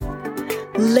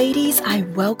Ladies, I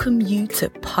welcome you to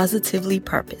Positively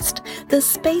Purposed, the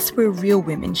space where real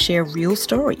women share real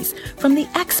stories from the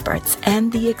experts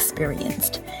and the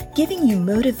experienced, giving you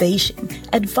motivation,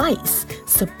 advice,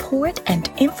 support,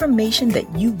 and information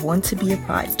that you want to be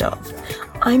apprised of.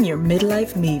 I'm your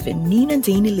midlife maven, Nina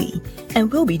Dana Lee,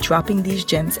 and we'll be dropping these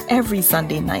gems every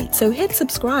Sunday night, so hit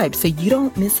subscribe so you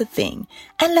don't miss a thing.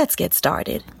 And let's get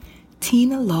started.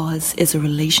 Tina Laws is a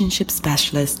relationship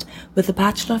specialist with a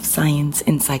Bachelor of Science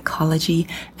in Psychology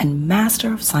and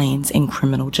Master of Science in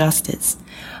Criminal Justice.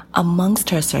 Amongst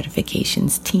her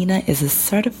certifications, Tina is a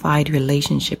certified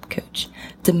relationship coach,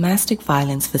 domestic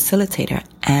violence facilitator,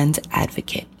 and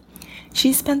advocate.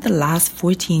 She spent the last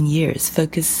 14 years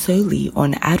focused solely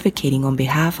on advocating on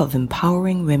behalf of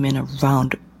empowering women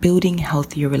around building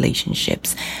healthier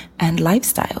relationships and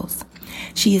lifestyles.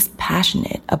 She is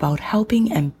passionate about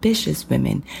helping ambitious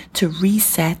women to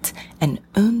reset and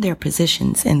own their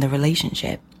positions in the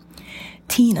relationship.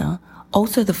 Tina,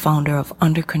 also the founder of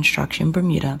Under Construction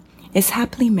Bermuda, is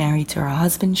happily married to her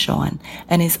husband Sean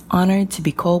and is honored to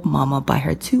be called mama by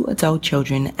her 2 adult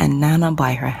children and nana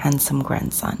by her handsome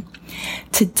grandson.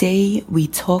 Today, we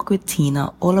talk with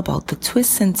Tina all about the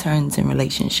twists and turns in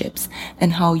relationships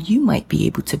and how you might be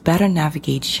able to better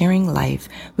navigate sharing life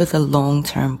with a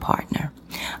long-term partner.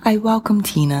 I welcome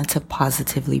Tina to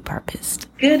Positively Purposed.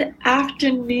 Good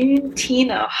afternoon,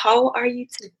 Tina. How are you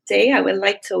today? I would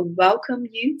like to welcome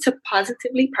you to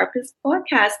Positively Purposed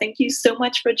podcast. Thank you so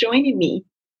much for joining me.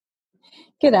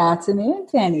 Good afternoon,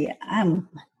 Jenny. I'm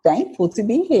thankful to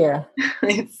be here.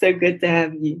 It's so good to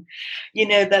have you. You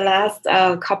know, the last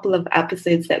couple of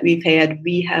episodes that we've had,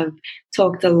 we have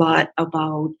talked a lot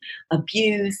about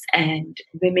abuse and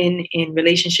women in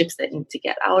relationships that need to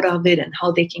get out of it and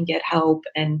how they can get help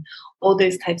and all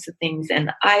those types of things.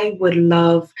 And I would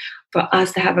love for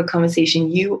us to have a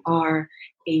conversation. You are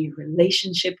a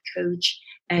relationship coach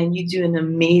and you do an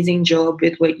amazing job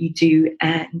with what you do.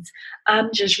 And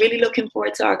I'm just really looking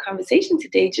forward to our conversation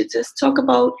today to just talk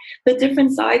about the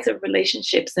different sides of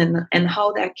relationships and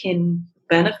how that can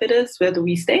benefit us, whether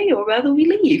we stay or whether we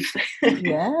leave.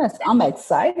 Yes, I'm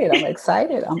excited.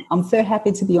 I'm so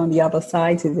happy to be on the other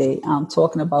side today,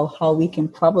 talking about how we can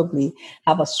probably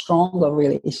have a stronger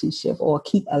relationship or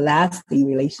keep a lasting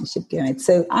relationship going.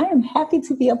 So I am happy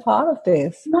to be a part of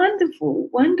this. Wonderful,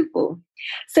 wonderful.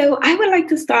 So I would like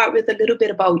to start with a little bit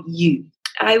about you.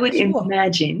 I would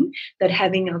imagine that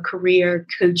having a career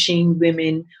coaching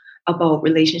women about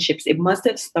relationships, it must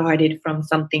have started from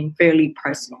something fairly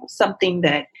personal, something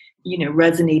that, you know,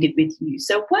 resonated with you.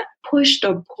 So what pushed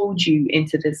or pulled you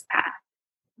into this path?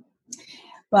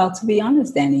 Well, to be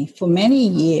honest, Danny, for many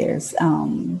years,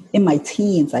 in my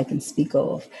teens, I can speak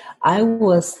of, I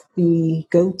was the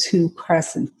go-to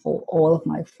person for all of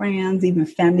my friends, even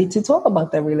family, to talk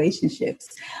about their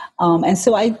relationships. And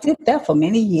so I did that for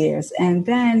many years. And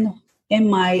then in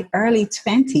my early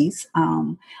 20s,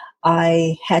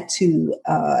 I had to,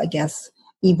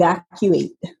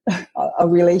 evacuate a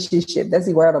relationship. That's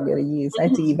the word I'm going to use. I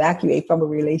had to evacuate from a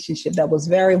relationship that was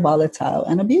very volatile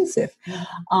and abusive.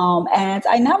 And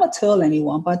I never told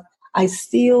anyone, but I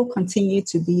still continue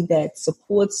to be that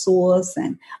support source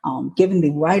and giving the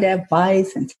right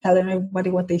advice and telling everybody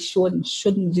what they should and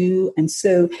shouldn't do. And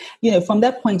so, you know, from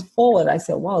that point forward, I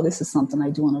said, wow, this is something I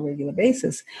do on a regular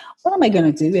basis. What am I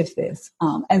going to do with this?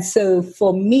 And so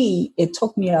for me, it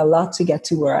took me a lot to get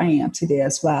to where I am today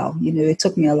as well. You know, it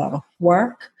took me a lot of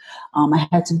work. I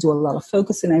had to do a lot of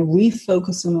focusing and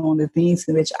refocusing on the things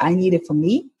in which I needed for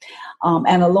me.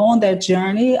 And along that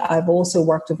journey, I've also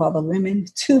worked with other women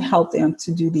to help them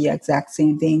to do the exact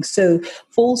same thing. So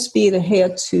full speed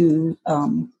ahead to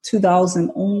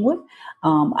 2000 onward,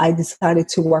 I decided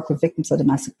to work with victims of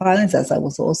domestic violence as I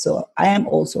am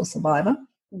also a survivor.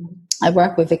 I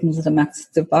work with victims of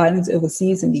domestic violence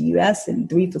overseas in the U.S. in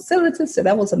 3 facilities, so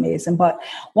that was amazing. But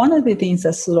one of the things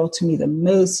that stood out to me the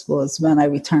most was when I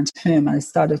returned home and I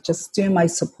started just doing my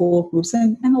support groups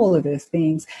and all of those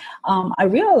things. I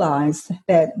realized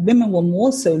that women were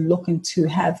more so looking to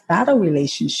have better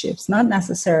relationships, not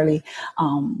necessarily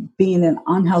being in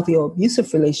unhealthy or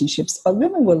abusive relationships, but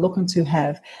women were looking to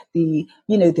have the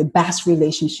best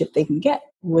relationship they can get,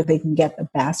 where they can get the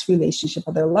best relationship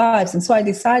of their lives. And so I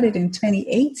decided in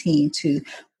 2018 to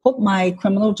put my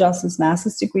criminal justice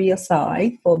master's degree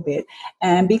aside for a bit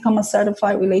and become a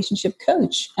certified relationship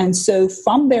coach. And so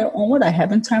from there onward, I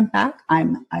haven't turned back. I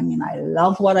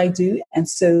love what I do. And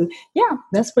so, yeah,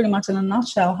 that's pretty much in a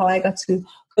nutshell how I got to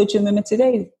coaching women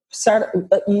today,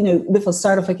 with a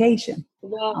certification.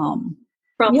 Well,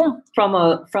 from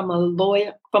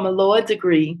a law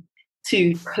degree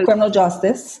to criminal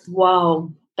justice.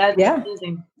 Wow, that's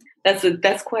amazing.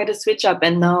 That's quite a switch up.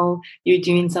 And now you're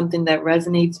doing something that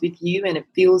resonates with you and it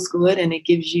feels good and it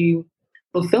gives you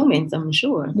fulfillment, I'm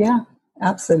sure. Yeah,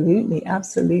 absolutely.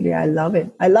 Absolutely. I love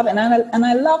it. I love it. And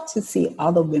I love to see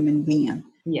other women win,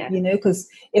 Yeah. because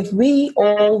if we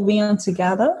all win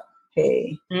together,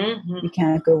 hey, we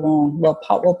can't go wrong. We're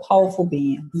powerful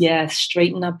beings. Yeah,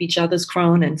 straighten up each other's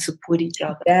crown and support each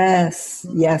other. Yes.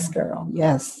 Yes, girl.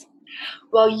 Yes.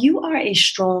 Well, you are a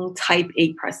strong type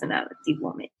A personality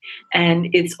woman, and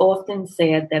it's often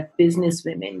said that business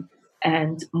women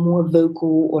and more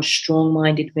vocal or strong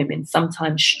minded women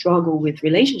sometimes struggle with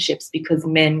relationships because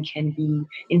men can be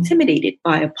intimidated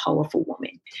by a powerful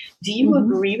woman. Do you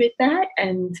agree with that?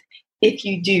 And if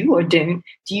you do or don't,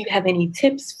 do you have any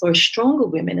tips for stronger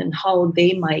women and how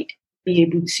they might be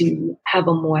able to have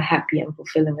a more happy and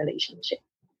fulfilling relationship?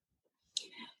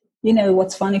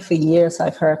 What's funny, for years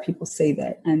I've heard people say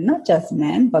that, and not just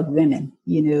men, but women,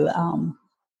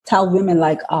 tell women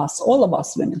like us, all of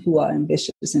us women who are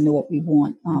ambitious and know what we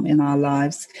want in our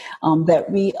lives, that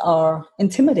we are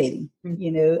intimidating,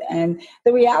 and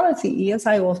the reality is,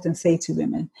 I often say to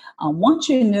women, once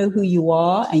you know who you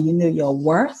are and you know your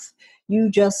worth, you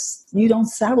don't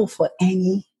settle for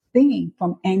anything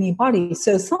from anybody.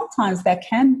 So sometimes that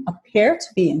can appear to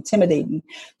be intimidating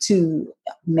to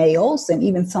males and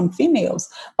even some females.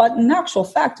 But in actual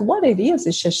fact, what it is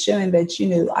just showing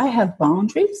that, I have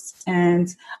boundaries and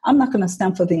I'm not going to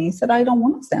stand for things that I don't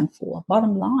want to stand for,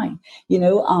 bottom line,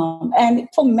 and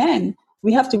for men,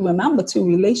 we have to remember too,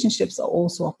 relationships are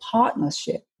also a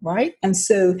partnership, right? And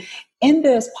so in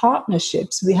those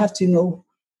partnerships, we have to know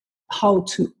how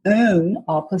to own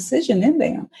our position in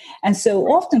them. And so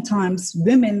oftentimes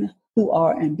women who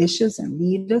are ambitious and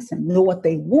leaders and know what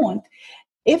they want,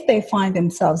 if they find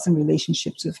themselves in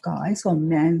relationships with guys or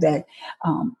men that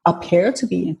appear to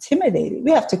be intimidated,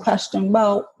 we have to question,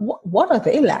 well, what are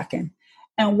they lacking?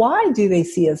 And why do they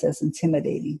see us as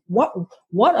intimidating?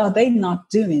 What are they not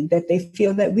doing that they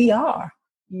feel that we are?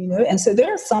 And so those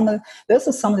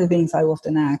are some of the things I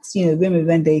often ask, women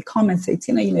when they come and say,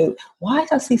 Tina, why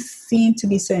does he seem to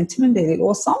be so intimidated?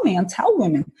 Or some men tell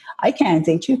women, I can't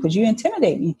date you because you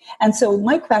intimidate me. And so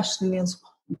my question is,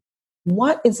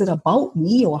 what is it about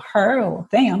me or her or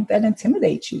them that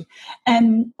intimidates you?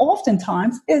 And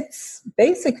oftentimes it's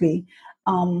basically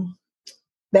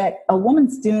that a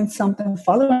woman's doing something,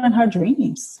 following her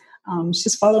dreams.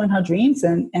 She's following her dreams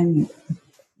and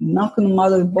knocking them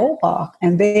out of the ballpark,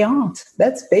 and they aren't.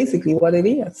 That's basically what it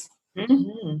is.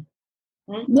 Mm-hmm.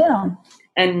 Mm-hmm. Yeah.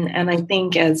 And I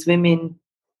think as women,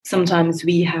 sometimes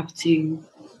we have to,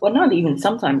 well, not even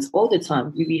sometimes, all the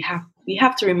time, we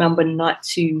have to remember not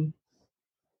to,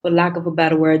 for lack of a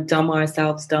better word, dumb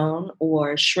ourselves down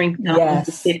or shrink down to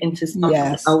Yes. fit into someone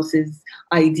Yes. else's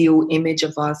ideal image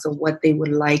of us or what they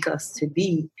would like us to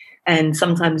be. And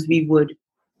sometimes we would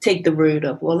take the road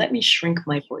of, well, let me shrink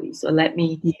my voice, or let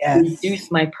me reduce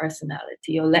my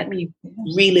personality, or let me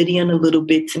reel it in a little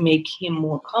bit to make him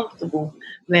more comfortable,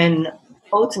 when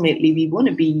ultimately we want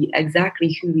to be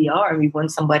exactly who we are. We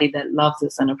want somebody that loves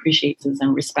us and appreciates us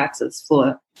and respects us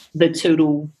for the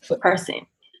total person.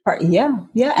 Yeah.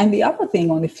 And the other thing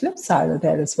on the flip side of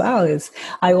that as well is,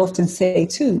 I often say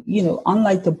too,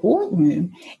 unlike the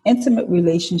boardroom, intimate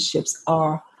relationships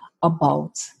are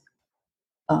about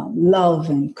love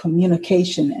and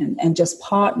communication and just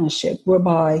partnership,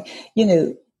 whereby,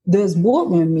 those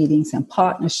boardroom meetings and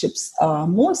partnerships are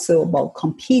more so about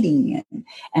competing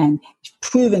and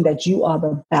proving that you are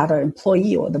the better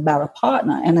employee or the better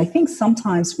partner. And I think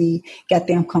sometimes we get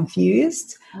them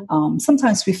confused.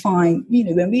 Sometimes we find,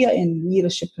 when we are in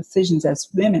leadership positions as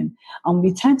women,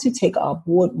 we tend to take our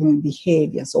boardroom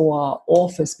behaviors or our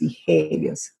office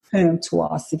behaviors home to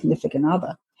our significant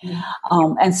other.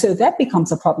 And so that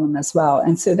becomes a problem as well.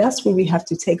 And so that's where we have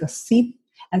to take a seat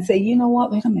and say, you know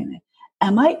what, wait a minute.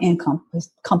 Am I in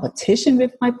competition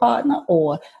with my partner,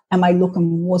 or am I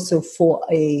looking more so for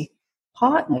a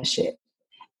partnership?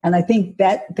 And I think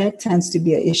that tends to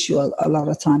be an issue a lot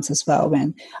of times as well,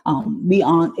 when we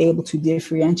aren't able to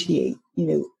differentiate,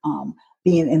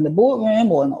 being in the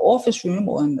boardroom or in the office room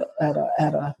or at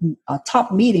a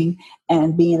top meeting,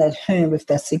 and being at home with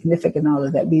that significant other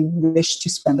that we wish to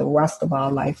spend the rest of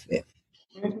our life with.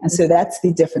 Mm-hmm. And so that's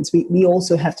the difference. We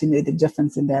also have to know the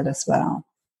difference in that as well.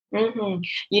 Mm-hmm.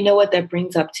 You know what that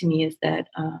brings up to me is that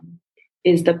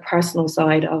is the personal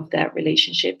side of that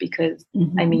relationship, because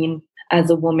I mean, as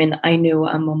a woman, I know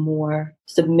I'm a more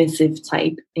submissive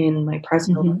type in my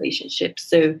personal relationships.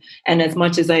 So, and as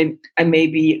much as I may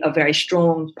be a very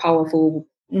strong, powerful,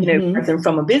 person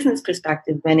from a business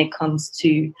perspective, when it comes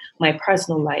to my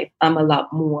personal life, I'm a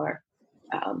lot more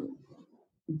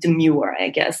demure, I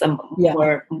guess. I'm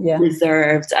more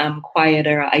reserved,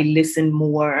 quieter. I listen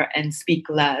more and speak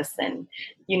less, and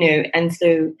and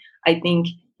so I think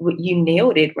what you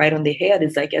nailed it right on the head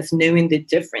is, I guess, knowing the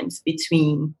difference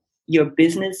between your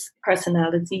business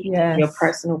personality, your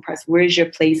personal person. Where's your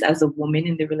place as a woman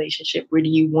in the relationship? Where do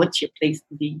you want your place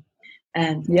to be?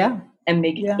 And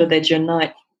making sure that you're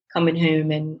not coming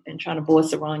home and trying to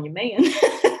boss around your man.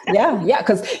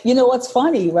 Because what's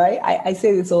funny, right? I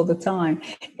say this all the time.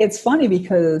 It's funny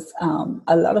because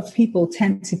a lot of people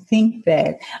tend to think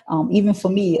that, even for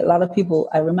me, a lot of people,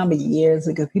 I remember years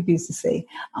ago, people used to say,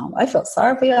 I felt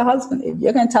sorry for your husband if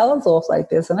you're going to tell us off like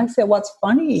this. And I said, what's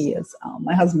funny is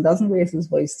my husband doesn't raise his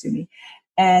voice to me.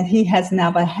 And he has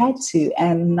never had to,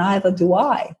 and neither do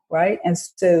I, right? And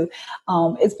so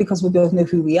it's because we both know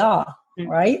who we are.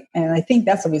 Right. And I think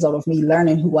that's a result of me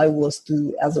learning who I was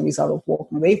as a result of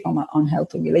walking away from an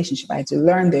unhealthy relationship. I had to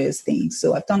learn those things.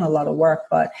 So I've done a lot of work.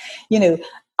 But,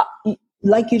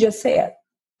 like you just said,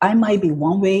 I might be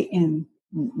one way in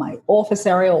my office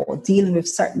area or dealing with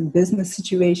certain business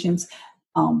situations.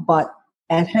 But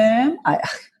at home,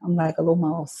 I'm like a little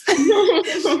mouse.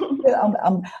 I'm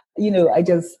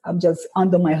just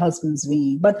under my husband's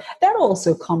wing. But that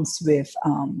also comes with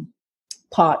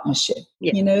partnership.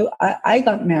 I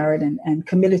got married and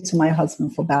committed to my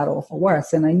husband for better or for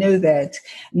worse. And I know that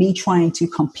me trying to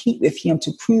compete with him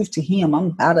to prove to him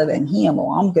I'm better than him,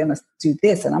 or I'm going to do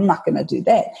this and I'm not going to do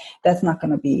that, that's not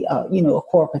going to be, a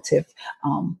cooperative,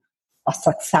 a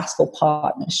successful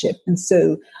partnership. And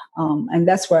so, and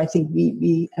that's where I think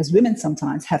we as women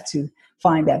sometimes have to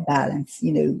find that balance.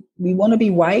 We want to be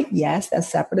right. Yes, that's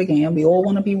separate again. We all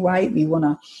want to be right. We want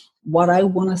to, what I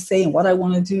want to say and what I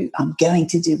want to do, I'm going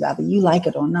to do, whether you like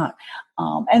it or not.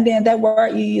 And then that word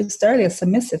you used earlier,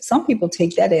 submissive, some people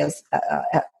take that as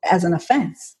an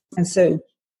offense. And so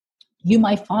you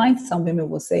might find some women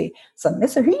will say,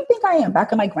 submissive, who do you think I am?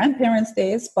 Back in my grandparents'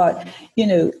 days. But,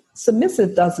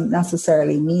 submissive doesn't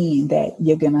necessarily mean that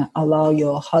you're going to allow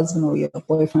your husband or your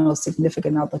boyfriend or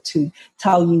significant other to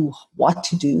tell you what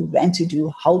to do, when to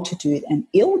do, how to do it, and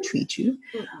ill-treat you.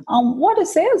 What it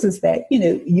says is that,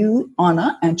 you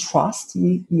honor and trust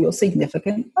your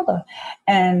significant other.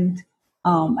 And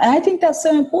I think that's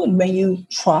so important when you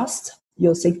trust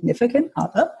your significant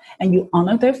other and you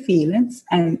honor their feelings,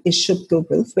 and it should go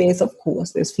both ways, of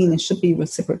course. Those feelings should be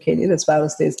reciprocated as well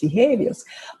as those behaviors.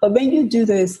 But when you do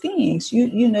those things,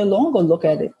 you no longer look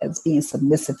at it as being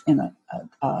submissive in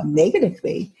a negative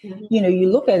way. Mm-hmm.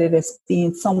 You look at it as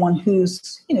being someone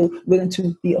who's, willing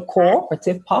to be a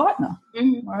cooperative partner,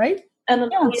 right?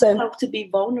 And help to be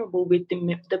vulnerable with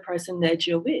the person that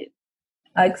you're with.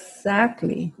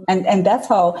 Exactly. And that's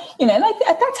how,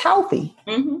 that's healthy.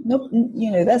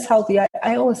 Mm-hmm. That's healthy.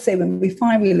 I always say when we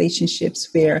find relationships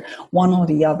where one or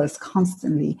the other is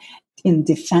constantly in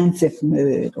defensive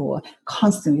mode or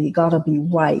constantly got to be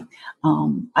right,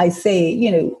 I say,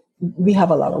 we have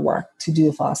a lot of work to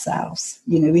do for ourselves.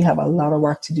 We have a lot of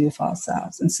work to do for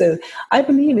ourselves. And so I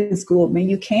believe it's good when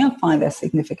you can find that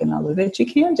significant other, that you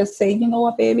can just say, you know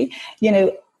what, baby,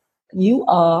 you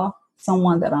are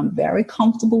someone that I'm very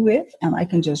comfortable with, and I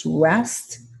can just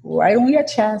rest right on your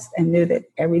chest and know that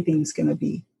everything's going to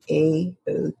be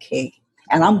A-okay.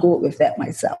 And I'm good with that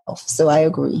myself. So I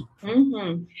agree.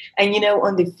 Mm-hmm. And,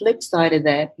 on the flip side of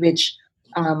that, which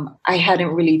I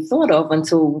hadn't really thought of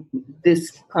until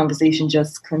this conversation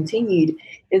just continued,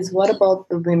 is what about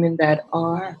the women that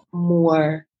are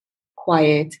more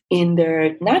quiet in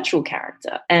their natural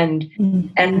character and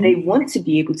they want to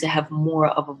be able to have more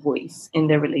of a voice in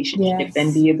their relationship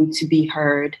and be able to be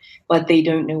heard, but they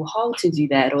don't know how to do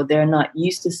that, or they're not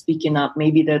used to speaking up.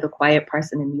 Maybe they're the quiet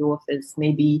person in the office.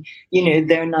 Maybe,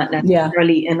 they're not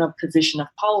necessarily in a position of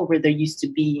power where they're used to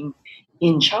being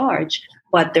in charge,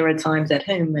 but there are times at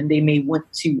home when they may want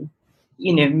to,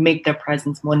 make their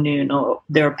presence more known, or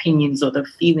their opinions or their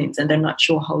feelings, and they're not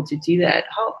sure how to do that.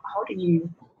 How do you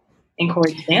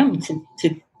encourage them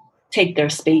to take their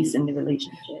space in the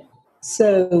relationship?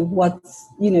 So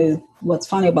what's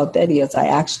funny about that is I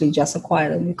actually just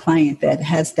acquired a new client that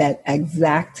has that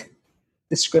exact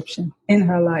description in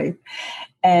her life.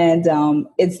 And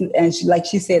like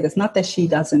she said, it's not that she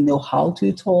doesn't know how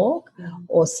to talk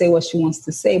or say what she wants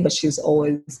to say, but she's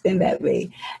always been that way.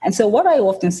 And so what I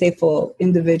often say for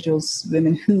individuals,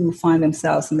 women who find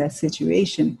themselves in that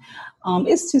situation,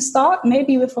 is to start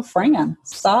maybe with a friend.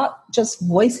 Start just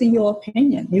voicing your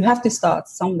opinion. You have to start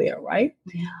somewhere, right?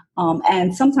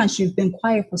 And sometimes you've been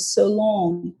quiet for so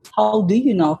long. How do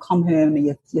you now come home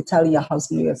and you're telling your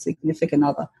husband or your significant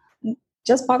other,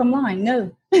 Just bottom line,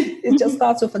 no. It just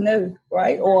starts with a no,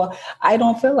 right? Or I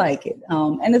don't feel like it.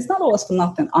 And it's not always for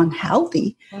nothing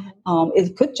unhealthy.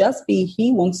 It could just be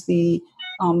he wants the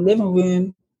living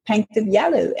room painted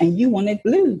yellow and you want it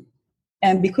blue.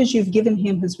 And because you've given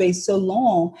him his space so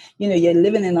long, you're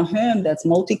living in a home that's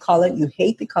multicolored. You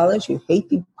hate the colors, you hate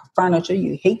the furniture,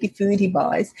 you hate the food he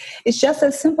buys. It's just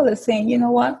as simple as saying, you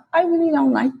know what, I really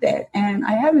don't like that. And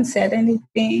I haven't said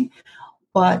anything,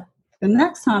 but the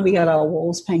next time we got our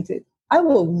walls painted, I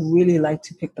would really like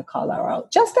to pick the color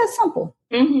out. Just that simple.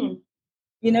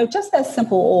 Just that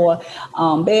simple.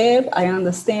 Or, babe, I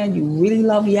understand you really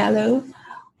love yellow,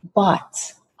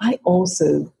 but I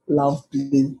also love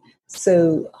blue.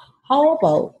 So how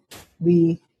about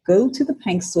we go to the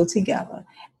paint store together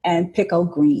and pick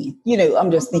out green?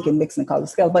 I'm just thinking mixing the color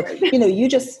scale, but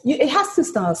it has to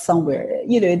start somewhere.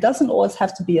 It doesn't always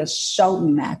have to be a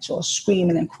shouting match or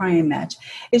screaming and crying match.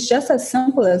 It's just as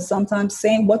simple as sometimes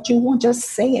saying what you want. Just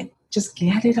say it. Just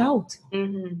get it out.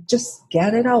 Just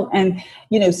get it out. And,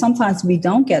 sometimes we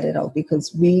don't get it out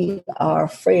because we are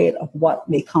afraid of what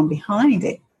may come behind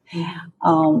it.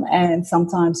 And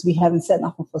sometimes we haven't said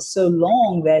nothing for so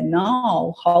long that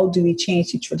now, how do we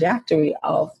change the trajectory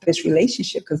of this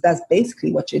relationship? Because that's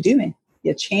basically what you're doing.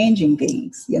 You're changing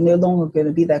things. You're no longer going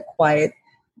to be that quiet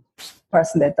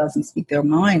person that doesn't speak their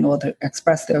mind or to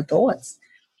express their thoughts.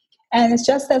 And it's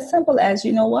just as simple as,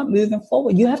 moving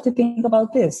forward, you have to think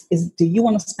about this. Do you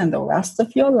want to spend the rest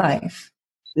of your life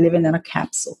living in a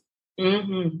capsule?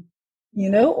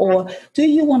 Or do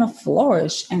you want to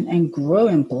flourish and grow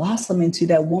and blossom into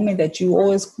that woman that you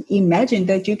always imagined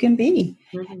that you can be?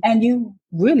 And you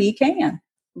really can.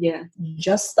 Yeah.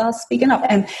 Just start speaking up.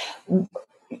 And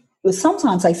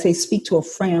sometimes I say, speak to a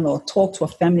friend or talk to a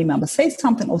family member, say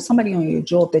something, or somebody on your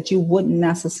job that you wouldn't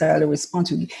necessarily respond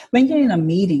to. When you're in a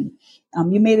meeting,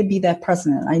 you may be that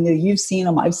person. I know you've seen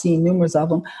them. I've seen numerous of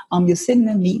them. You're sitting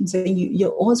in meetings and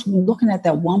you're always looking at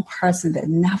that one person that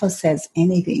never says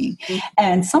anything.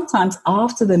 And sometimes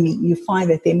after the meeting, you find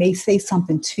that they may say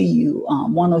something to you,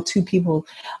 one or two people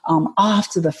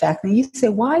after the fact. And you say,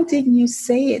 why didn't you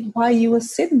say it while you were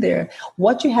sitting there?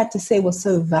 What you had to say was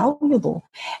so valuable.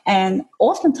 And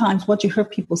oftentimes what you hear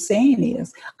people saying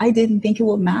is, I didn't think it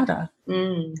would matter.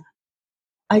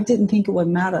 I didn't think it would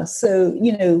matter. So,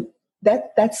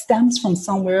 that stems from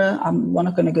somewhere. I'm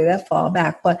not going to go that far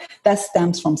back, but that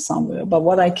stems from somewhere. But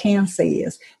what I can say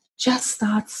is just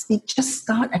start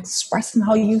expressing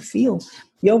how you feel.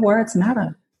 Your words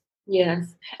matter.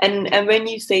 Yes. And when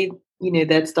you say,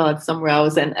 that starts somewhere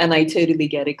else, and I totally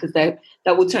get it, because that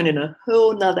will turn in a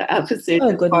whole nother episode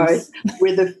as far as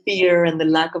where the fear and the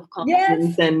lack of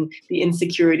confidence and the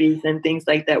insecurities and things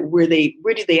like that, where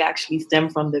do they actually stem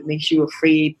from that makes you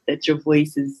afraid that your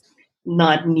voice is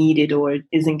not needed or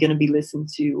isn't going to be listened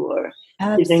to or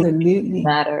absolutely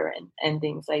matter and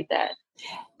things like that.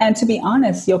 And to be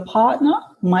honest, your partner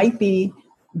might be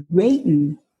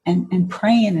waiting and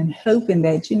praying and hoping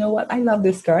that, I love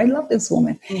this girl, I love this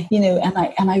woman,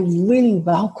 and I really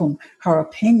welcome her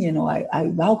opinion, or I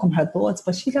welcome her thoughts,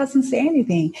 but she doesn't say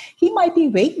anything. He might be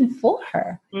waiting for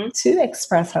her to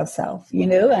express herself,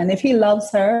 and if he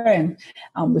loves her and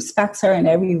respects her in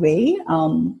every way,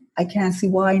 I can't see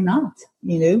why not.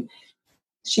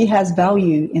 She has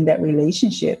value in that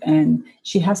relationship, and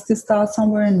she has to start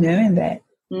somewhere and knowing that.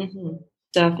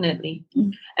 Definitely.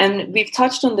 And we've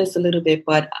touched on this a little bit,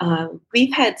 but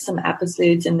we've had some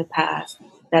episodes in the past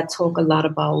that talk a lot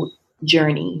about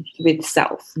journey with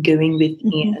self, going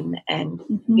within and,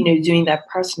 doing that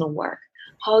personal work.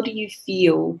 How do you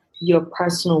feel your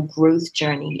personal growth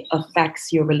journey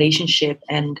affects your relationship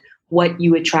and what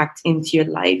you attract into your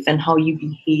life and how you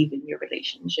behave in your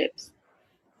relationships?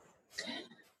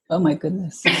 Oh my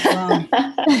goodness.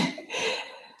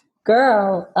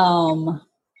 Girl,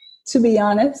 to be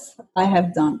honest, I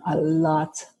have done a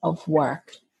lot of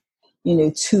work,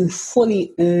 to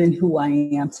fully earn who I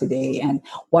am today and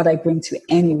what I bring to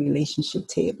any relationship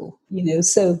table,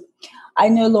 so I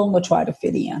no longer try to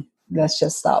fit in. Let's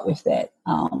just start with that.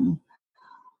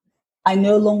 I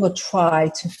no longer try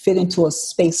to fit into a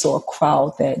space or a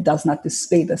crowd that does not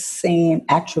display the same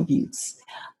attributes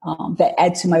that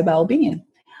add to my well-being.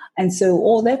 And so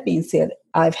all that being said,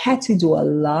 I've had to do a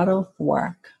lot of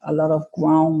work, a lot of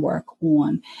groundwork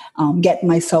on getting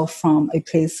myself from a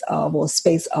place of or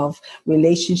space of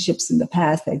relationships in the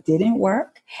past that didn't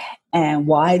work and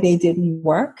why they didn't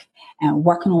work, and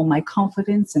working on my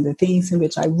confidence and the things in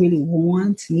which I really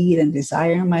want, need, and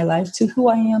desire in my life to who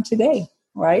I am today,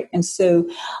 right? And so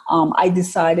I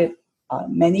decided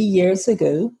many years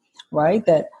ago, right,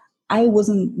 that I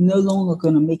wasn't no longer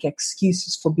going to make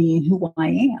excuses for being who I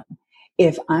am.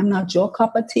 If I'm not your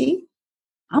cup of tea,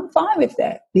 I'm fine with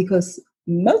that, because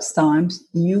most times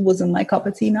you wasn't my cup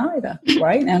of tea neither,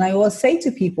 right? And I always say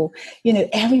to people,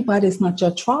 everybody's not your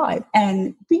tribe,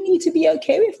 and we need to be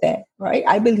okay with that, right?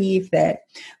 I believe that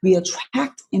we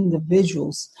attract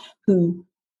individuals who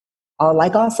are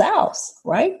like ourselves,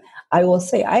 right? I will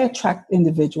say I attract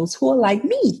individuals who are like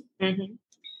me,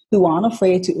 who aren't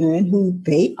afraid to earn who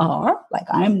they are, like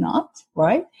I am not,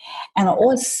 right? And are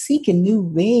always seeking new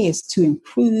ways to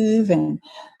improve and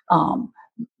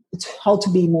how to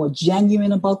be more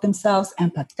genuine about themselves,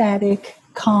 empathetic,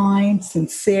 kind,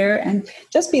 sincere, and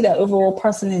just be that overall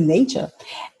person in nature.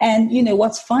 And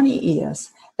what's funny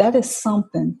is that is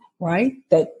something, right,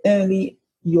 that only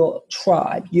your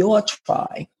tribe will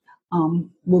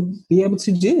be able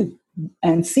to do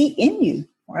and see in you.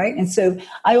 Right. And so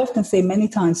I often say many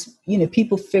times,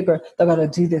 people figure they're going to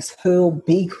do this whole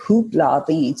big hoopla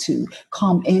thing to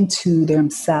come into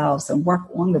themselves and work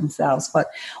on themselves. But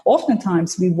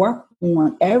oftentimes we work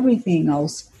on everything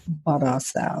else but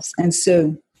ourselves. And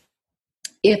so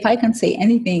if I can say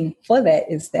anything for that,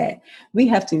 is that we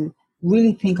have to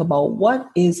really think about what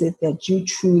is it that you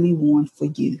truly want for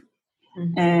you.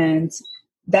 Mm-hmm. And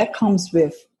that comes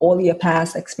with all your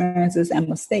past experiences and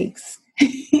mistakes.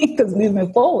 Because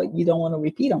moving forward, you don't want to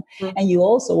repeat them. Mm-hmm. And you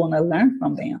also want to learn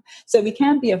from them. So we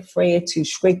can't be afraid to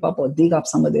scrape up or dig up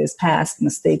some of those past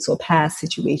mistakes or past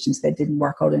situations that didn't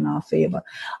work out in our favor.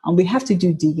 We have to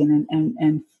do digging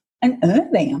and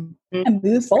earn them and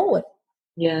move forward.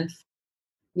 Yes.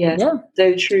 Yeah.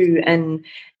 So true. And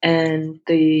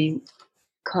the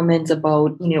comments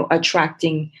about,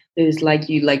 attracting those like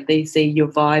they say, your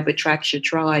vibe attracts your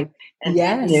tribe. And,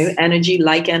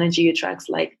 energy attracts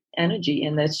like energy.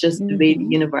 And that's just the way the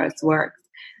universe works.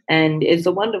 And it's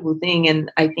a wonderful thing. And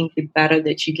I think the better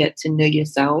that you get to know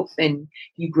yourself and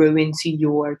you grow into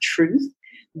your truth,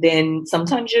 then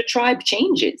sometimes your tribe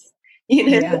changes.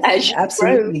 As you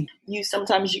absolutely. grow,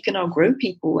 sometimes you can outgrow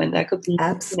people, and that could be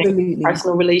absolutely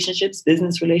personal relationships,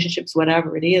 business relationships,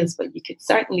 whatever it is. But you could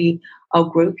certainly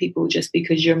outgrow people just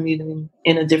because you're moving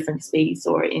in a different space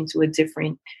or into a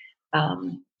different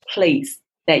place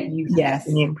that you've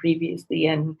been in previously,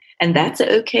 and that's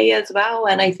okay as well.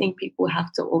 And I think people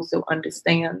have to also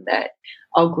understand that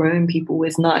outgrowing people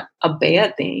is not a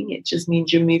bad thing. It just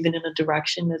means you're moving in a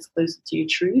direction that's closer to your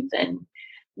truth, and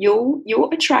you'll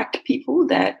attract people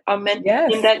that are meant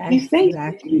in that you face.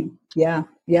 Exactly. Yeah.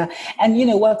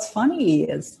 And what's funny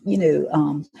is,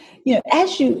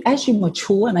 as you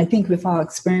mature, and I think with our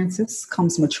experiences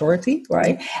comes maturity,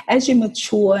 right? As you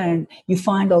mature and you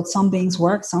find out some things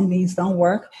work, some things don't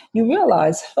work, you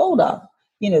realize, hold up,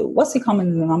 what's the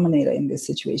common denominator in this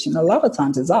situation? A lot of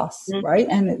times it's us, right?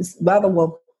 And it's rather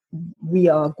we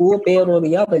are good, bad, or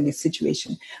the other in this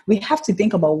situation. We have to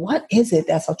think about what is it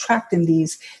that's attracting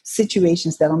these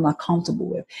situations that I'm not comfortable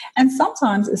with. And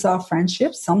sometimes it's our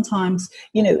friendships. Sometimes,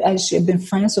 as you've been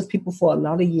friends with people for a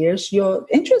lot of years, your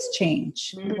interests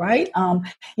change, right?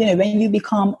 When you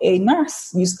become a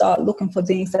nurse, you start looking for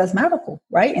things that's medical,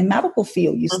 right? In medical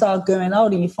field, you start going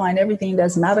out and you find everything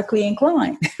that's medically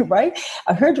inclined, right?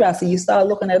 A hairdresser, you start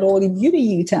looking at all the beauty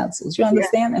utensils, you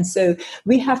understand? And so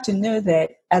we have to know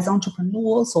that as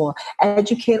entrepreneurs or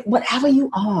educators, whatever you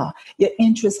are, your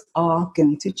interests are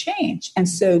going to change. And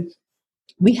so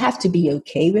we have to be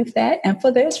okay with that. And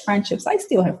for those friendships, I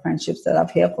still have friendships that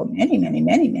I've had for many, many,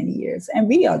 many, many years. And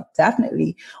we are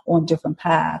definitely on different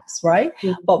paths, right?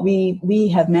 Mm-hmm. But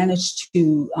we have managed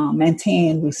to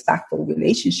maintain respectful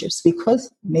relationships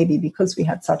because we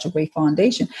had such a great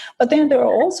foundation. But then there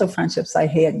are also friendships I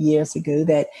had years ago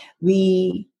that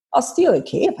we are still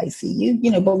okay if I see you,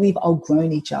 but we've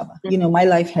outgrown each other. My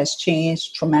life has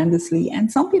changed tremendously,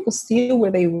 and some people still where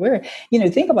they were.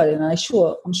 Think about it, and I'm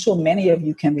sure many of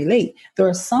you can relate. There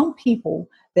are some people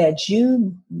that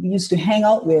you used to hang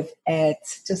out with at,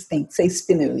 say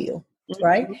spinning wheel,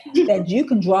 right? That you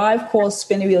can drive across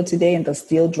spinning wheel today and they're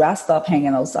still dressed up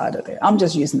hanging outside of there. I'm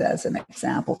just using that as an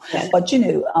example. Yeah. But,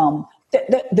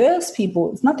 those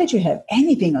people, it's not that you have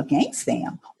anything against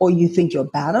them or you think you're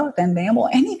better than them or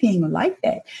anything like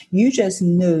that. You just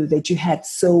know that you had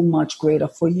so much greater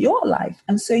for your life.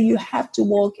 And so you have to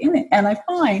walk in it. And I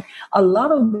find a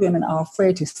lot of women are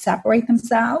afraid to separate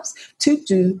themselves to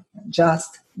do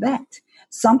just that.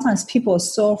 Sometimes people are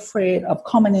so afraid of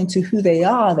coming into who they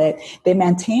are that they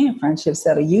maintain friendships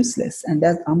that are useless. And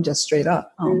that I'm just straight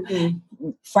up.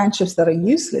 Friendships that are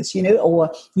useless,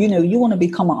 or, you want to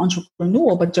become an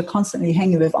entrepreneur, but you're constantly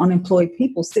hanging with unemployed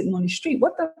people sitting on the street.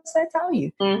 What does that tell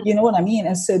you? You know what I mean?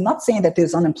 And so not saying that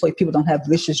there's unemployed people don't have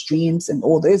vicious dreams and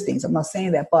all those things. I'm not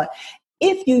saying that, but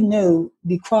if you know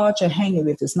the crowd you're hanging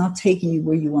with is not taking you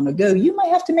where you want to go, you might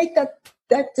have to make that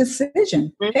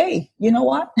decision. Mm-hmm. Hey, you know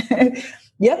what?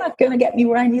 You're not going to get me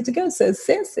where I need to go. So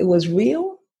sis, it was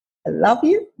real. I love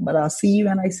you, but I'll see you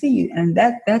when I see you. And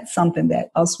that's something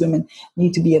that us women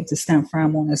need to be able to stand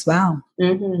firm on as well.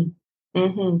 Mm-hmm.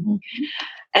 Mm-hmm.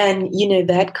 And,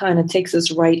 that kind of takes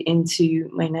us right into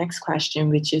my next question,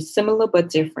 which is similar but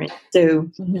different. So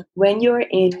when you're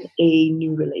in a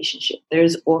new relationship,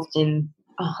 there's often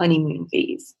a honeymoon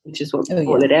phase, which is what we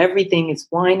call it. Everything is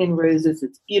wine and roses.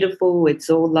 It's beautiful. It's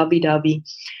all lovey-dovey.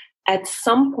 At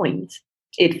some point,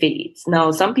 it fades.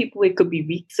 Now, some people, it could be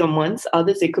weeks or months.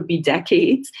 Others, it could be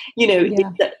decades.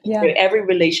 Every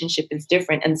relationship is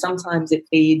different. And sometimes it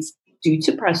fades due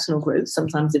to personal growth.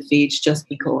 Sometimes it fades just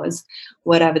because,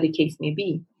 whatever the case may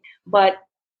be. But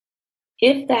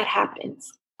if that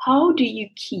happens, how do you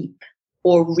keep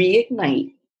or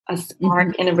reignite a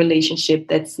spark in a relationship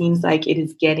that seems like it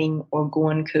is getting or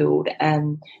going cold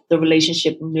and the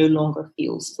relationship no longer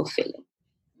feels fulfilling?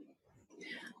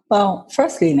 Well,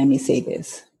 firstly, let me say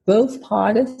this. Both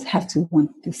parties have to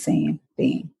want the same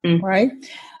thing, right?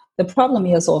 The problem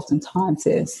is oftentimes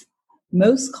is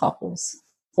most couples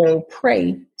fall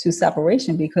prey to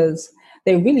separation because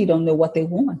they really don't know what they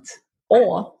want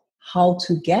or how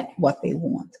to get what they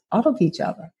want out of each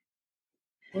other.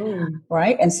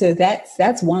 Right. And so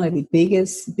that's one of the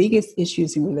biggest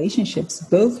issues in relationships.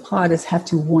 Both parties have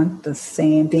to want the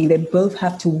same thing. They both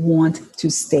have to want to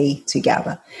stay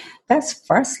together. That's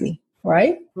firstly,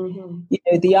 right?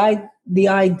 The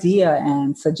idea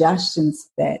and suggestions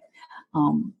that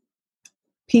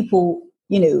people,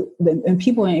 when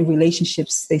people are in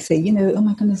relationships, they say, oh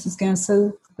my goodness, it's going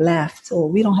so left, or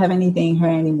we don't have anything here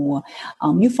anymore.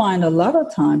 You find a lot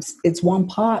of times it's one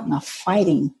partner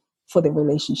fighting for the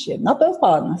relationship, not both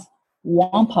partners.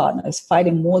 One partner is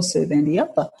fighting more so than the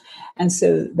other. And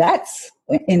so that's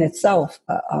in itself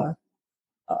a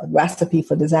recipe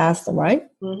for disaster, right?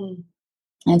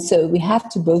 And so we have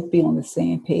to both be on the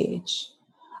same page.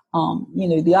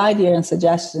 The idea and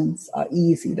suggestions are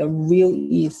easy. They're real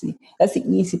easy. That's the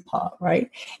easy part,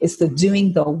 right? It's the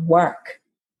doing the work,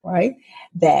 right?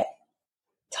 That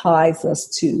ties us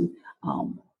to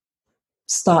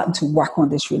starting to work on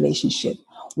this relationship.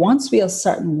 Once we are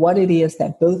certain what it is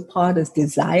that both parties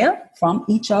desire from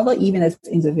each other, even as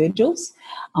individuals,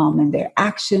 and their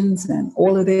actions and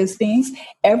all of those things,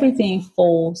 everything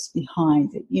falls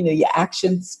behind it. Your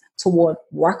actions toward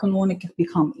working on it can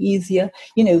become easier.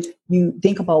 You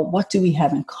think about, what do we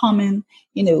have in common?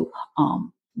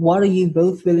 What are you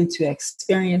both willing to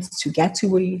experience to get to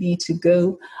where you need to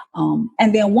go?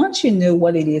 And then once you know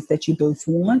what it is that you both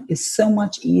want, it's so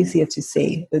much easier to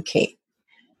say, okay,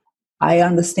 I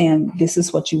understand this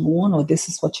is what you want, or this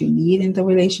is what you need in the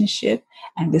relationship,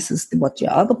 and this is what your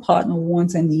other partner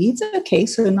wants and needs. Okay,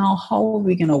 so now how are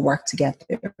we going to work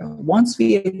together? Once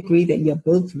we agree that you're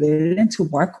both willing to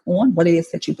work on what it is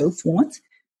that you both want,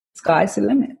 sky's the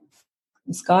limit.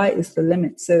 The sky is the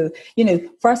limit. So,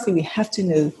 firstly, we have to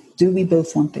know, do we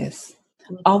both want this?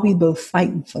 Are we both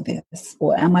fighting for this?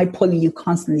 Or am I pulling you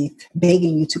constantly,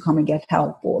 begging you to come and get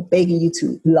help, or begging you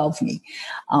to love me?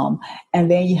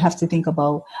 And then you have to think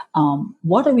about,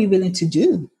 what are we willing to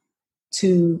do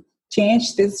to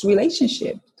change this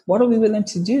relationship? What are we willing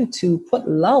to do to put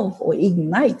love or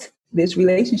ignite this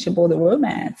relationship or the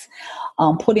romance?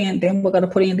 Then we're going to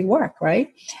put in the work,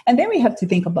 right? And then we have to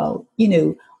think about,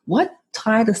 what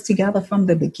tied us together from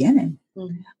the beginning.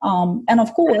 And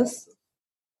of course,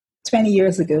 20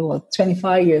 years ago or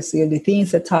 25 years ago, the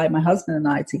things that tied my husband and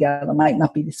I together might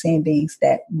not be the same things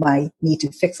that might need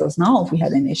to fix us now if we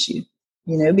had an issue,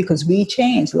 because we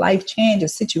change, life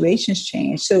changes, situations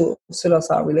change. So does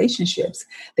our relationships.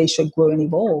 They should grow and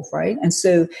evolve, right? And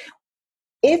so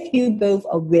if you both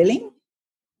are willing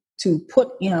to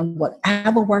put in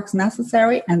whatever work's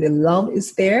necessary and the love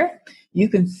is there, you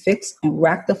can fix and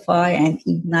rectify and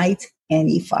ignite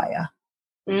any fire.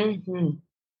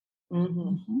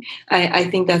 I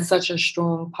think that's such a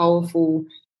strong, powerful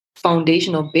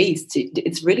foundational base.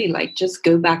 It's really like, just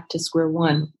go back to square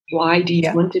one. Why do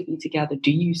you want to be together?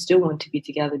 Do you still want to be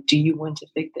together? Do you want to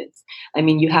fix this? I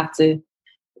mean, you have to,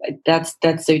 that's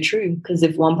so true, because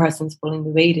if one person's pulling the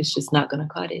weight, it's just not going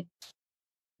to cut it.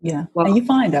 Yeah, and Well, you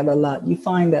find that a lot. You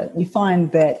find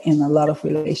that in a lot of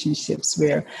relationships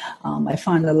where I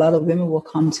find a lot of women will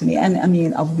come to me, and I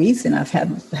mean, of recent, I've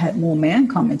had more men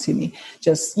coming to me,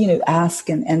 just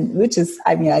asking, and which is,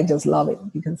 I mean, I just love it,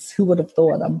 because who would have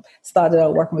thought? I started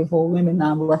out working with all women,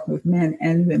 now I'm working with men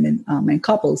and women and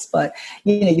couples. But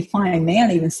you find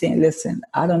men even saying, "Listen,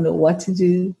 I don't know what to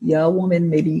do. You're a woman,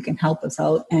 maybe you can help us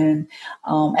out," and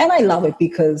I love it,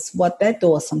 because what that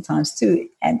does sometimes too,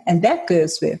 and that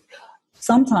goes with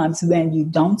sometimes when you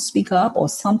don't speak up, or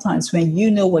sometimes when you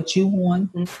know what you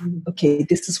want. mhm. Okay,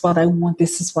 this is what I want,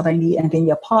 this is what I need. And then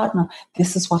your partner,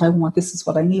 this is what I want, this is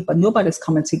what I need. But nobody's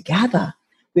coming together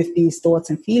with these thoughts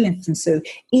and feelings. And so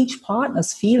each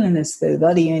partner's feeling is they're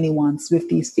the only ones with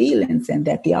these feelings, and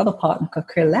that the other partner could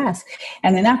care less.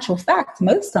 And in actual fact,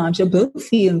 most times you're both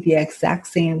feeling the exact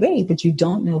same way, but you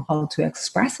don't know how to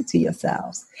express it to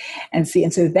yourselves. And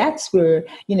so that's where,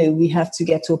 we have to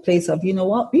get to a place of, you know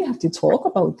what, we have to talk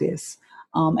about this.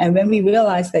 And when we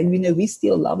realize that, we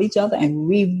still love each other and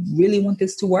we really want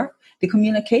this to work, the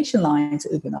communication lines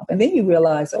open up. And then you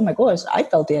realize, oh my gosh, I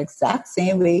felt the exact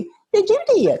same way that you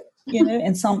did,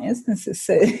 in some instances.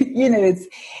 So,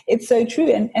 it's so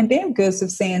true. And then it goes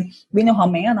with saying, we know how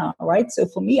men are, right? So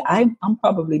for me, I'm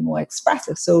probably more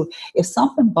expressive. So if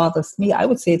something bothers me, I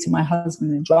would say to my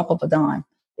husband and drop of a dime.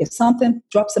 If something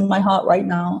drops in my heart right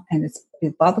now and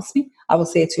it bothers me, I will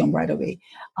say it to him right away.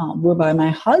 Whereby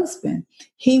my husband,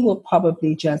 he will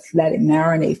probably just let it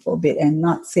marinate for a bit and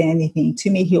not say anything to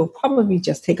me. He'll probably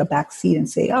just take a back seat and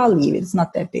say, I'll leave it. It's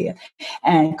not that bad.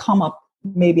 And come up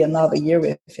maybe another year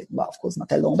if it, well, of course, not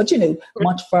that long, but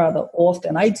much further off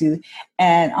than I do.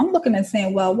 And I'm looking and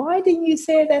saying, well, why didn't you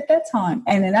say it at that time?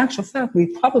 And in actual fact, we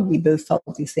probably both felt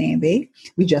the same way.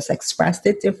 We just expressed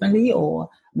it differently,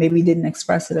 or maybe we didn't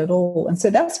express it at all. And so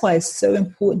that's why it's so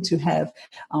important to have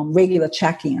regular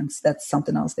check-ins. That's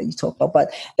something else that you talk about,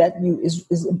 but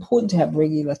is important to have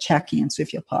regular check-ins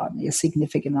with your partner, your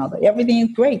significant other. Everything is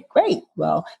great.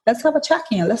 Well, let's have a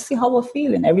check-in. Let's see how we're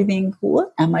feeling. Everything good?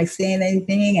 Am I saying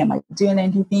anything? Am I doing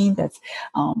anything that's,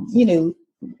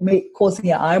 causing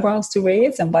your eyebrows to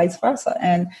raise, and vice versa?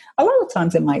 And a lot of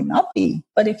times it might not be,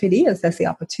 but if it is, that's the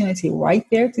opportunity right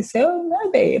there to say, oh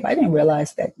no, babe, I didn't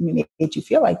realize that made you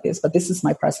feel like this, but this is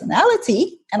my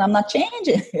personality and I'm not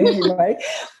changing it, right?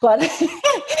 But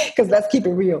because let's keep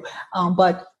it real.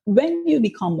 But when you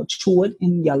become matured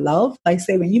in your love, I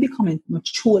say when you become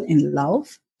matured in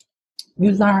love,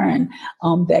 you learn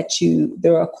that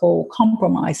there are called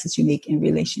compromises you make in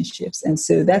relationships. And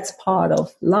so that's part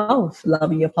of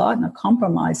loving your partner,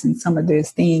 compromising some of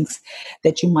those things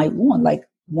that you might want, like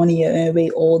wanting your own way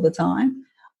all the time.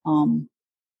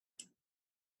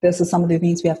 Those are some of the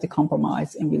things we have to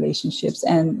compromise in relationships.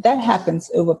 And that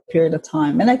happens over a period of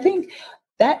time. And I think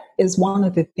that is one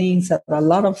of the things that a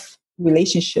lot of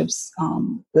relationships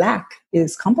lack,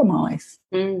 is compromise.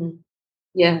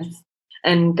 Yes.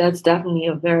 And that's definitely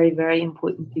a very, very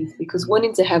important piece, because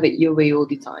wanting to have it your way all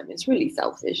the time is really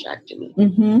selfish, actually.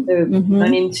 So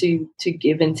learning to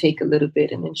give and take a little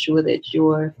bit and ensure that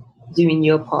you're doing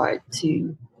your part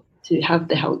to have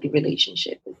the healthy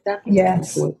relationship is definitely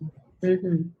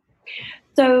important.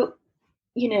 So,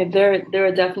 there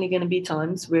are definitely going to be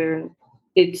times where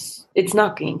it's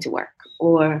not going to work,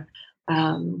 or,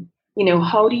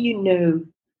 how do you know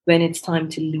when it's time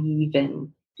to leave,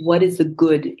 and what is the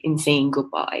good in saying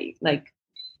goodbye? Like,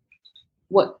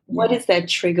 what is that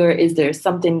trigger? Is there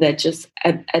something that just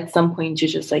at some point you're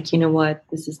just like, you know what,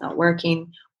 this is not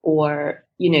working, or,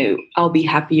 I'll be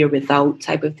happier without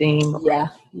type of thing?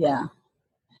 Yeah.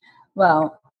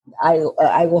 Well, I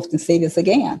often say this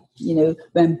again,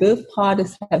 when both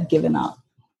parties have given up,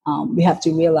 we have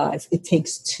to realize it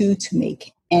takes two to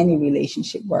make any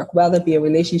relationship work, whether it be a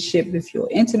relationship with your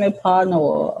intimate partner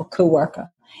or a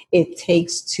coworker. It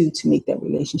takes two to make that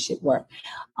relationship work.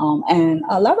 And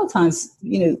a lot of times,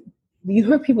 you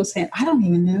hear people saying, I don't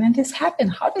even know when this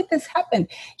happened. How did this happen?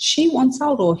 She wants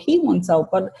out or he wants out.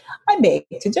 But I beg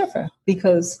to differ,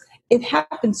 because it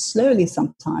happens slowly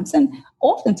sometimes. And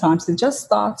oftentimes it just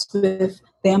starts with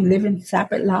them living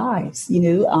separate lives,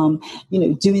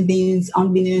 doing things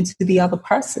unbeknownst to the other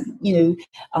person.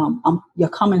 You're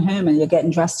coming home and you're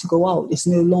getting dressed to go out. It's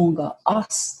no longer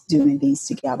us doing these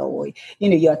together, or,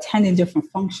 you're attending different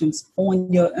functions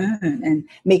on your own and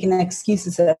making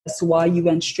excuses as to why you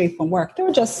went straight from work. There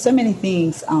are just so many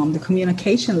things. The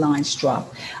communication lines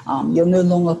drop. You're no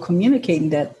longer communicating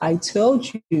that I told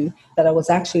you that I was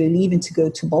actually leaving to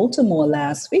go to Baltimore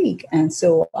last week. And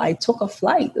so I took a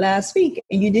flight last week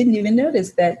and you didn't even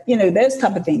notice that, those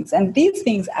type of things. And these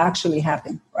things actually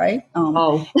happen, right? In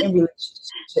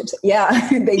relationships. Yeah,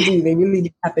 they do. They really do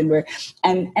happen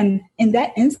and in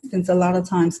that instance, a lot of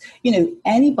times,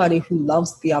 anybody who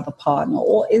loves the other partner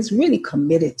or is really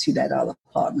committed to that other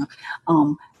partner,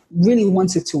 really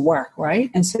wants it to work,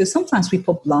 right? And so sometimes we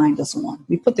put blinders on.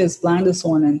 We put those blinders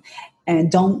on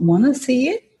and don't want to see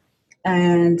it.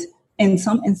 And in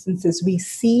some instances, we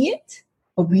see it,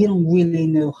 but we don't really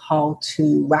know how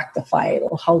to rectify it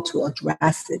or how to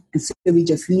address it. And so we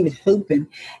just leave it hoping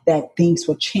that things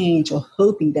will change or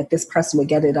hoping that this person will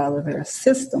get it out of their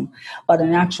system. But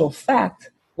in actual fact,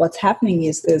 what's happening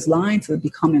is those lines are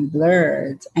becoming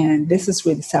blurred. And this is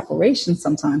where the separation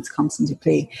sometimes comes into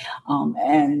play.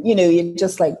 And, you're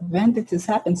just like, when did this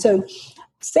happen? So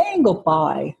saying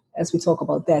goodbye, as we talk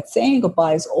about that, saying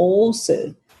goodbye is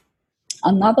also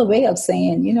another way of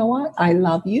saying, you know what, I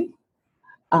love you,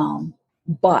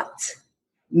 but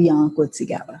we aren't good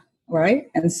together, right?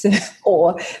 And so,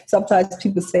 or sometimes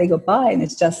people say goodbye and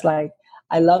it's just like,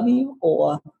 I love you,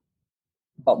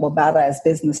 but we're better as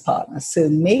business partners. So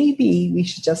maybe we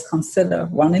should just consider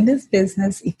running this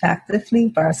business effectively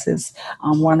versus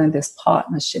running this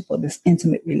partnership or this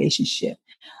intimate relationship.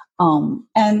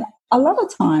 And a lot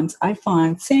of times I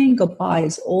find saying goodbye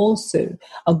is also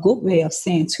a good way of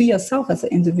saying to yourself as an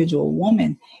individual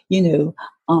woman,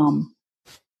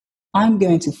 I'm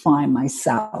going to find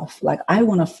myself. Like, I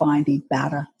want to find a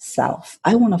better self.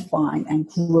 I want to find and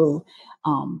grow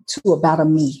to a better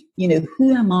me.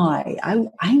 Who am I?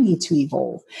 I need to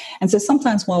evolve. And so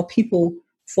sometimes while people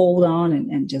fall down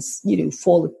and just,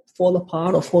 fall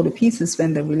apart or fall to pieces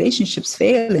when the relationship's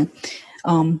failing,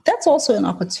 that's also an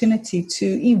opportunity to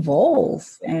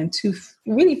evolve and to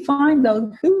really find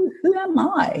out who am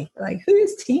I? Like, who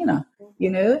is Tina?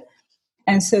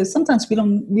 And so sometimes we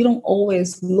don't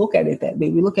always look at it that way.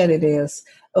 We look at it as,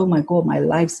 oh my God, my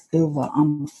life's over.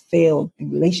 I'm failed. The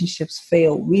relationships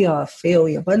failed. We are a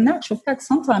failure. But in actual fact,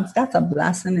 sometimes that's a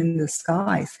blessing in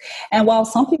disguise. And while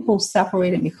some people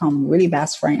separate and become really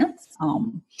best friends,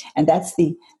 and that's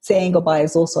the saying goodbye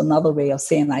is also another way of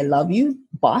saying I love you,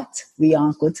 but we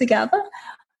aren't good together,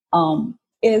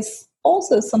 is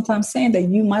also sometimes saying that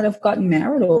you might have gotten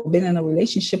married or been in a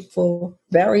relationship for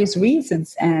various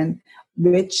reasons, and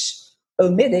which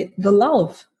omitted the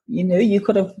love. You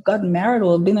could have gotten married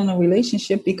or been in a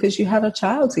relationship because you had a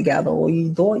child together, or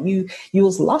you thought you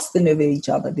was lusting over each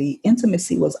other. The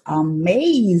intimacy was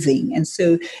amazing. And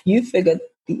so you figured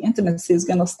the intimacy is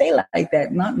going to stay like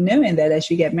that, not knowing that as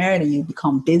you get married and you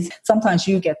become busy, sometimes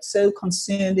you get so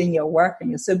consumed in your work and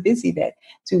you're so busy that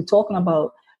to talking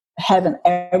about having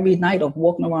every night of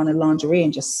walking around in lingerie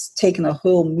and just taking a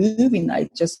whole movie night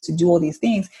just to do all these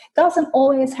things doesn't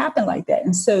always happen like that.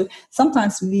 And so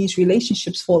sometimes these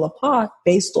relationships fall apart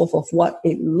based off of what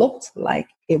it looked like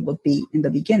it would be in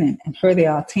the beginning. And here they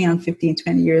are 10, 15,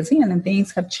 20 years in, and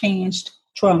things have changed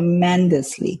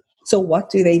tremendously. So what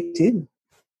do they do?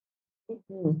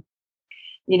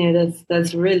 Mm-hmm.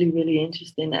 That's really, really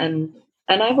interesting. And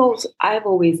I've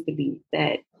always believed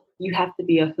that you have to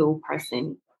be a whole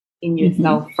person in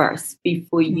yourself first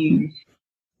before you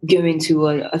go into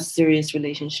a serious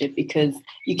relationship, because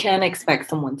you can't expect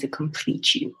someone to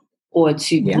complete you or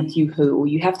to make you whole.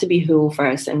 You have to be whole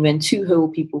first. And when two whole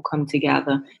people come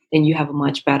together, then you have a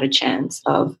much better chance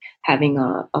of having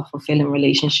a fulfilling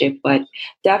relationship. But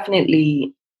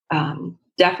definitely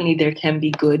there can be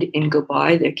good in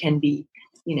goodbye. There can be,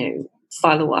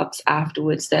 follow-ups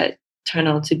afterwards that turn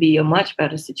out to be a much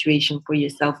better situation for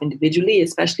yourself individually,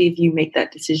 especially if you make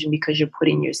that decision because you're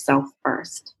putting yourself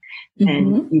first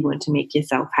and you want to make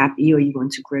yourself happy or you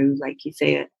want to grow, like you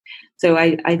said. So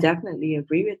I definitely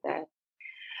agree with that.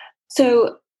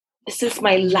 So this is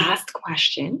my last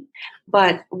question,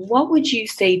 but what would you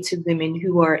say to women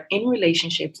who are in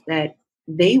relationships that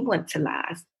they want to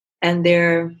last and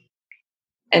they're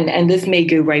and this may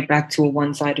go right back to a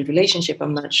one-sided relationship,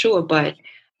 I'm not sure, but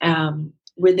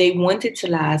where they want it to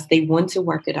last, they want to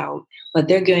work it out, but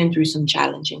they're going through some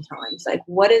challenging times. Like,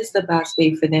 what is the best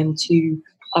way for them to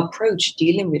approach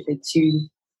dealing with it, to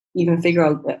even figure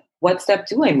out what step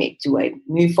do I make? Do I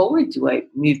move forward? Do I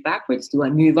move backwards? Do I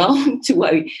move on? Do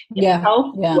I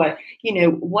help?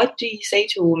 What do you say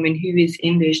to a woman who is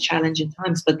in those challenging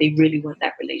times, but they really want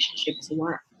that relationship to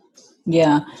work?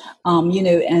 Yeah.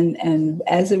 And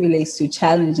as it relates to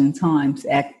challenging times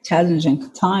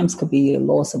could be a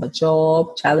loss of a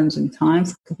job. Challenging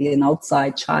times could be an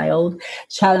outside child.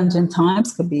 Challenging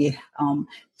times could be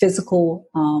physical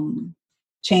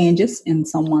changes in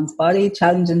someone's body.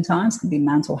 Challenging times could be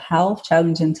mental health.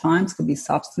 Challenging times could be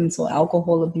substance or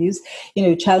alcohol abuse.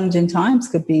 Challenging times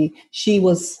could be she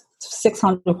was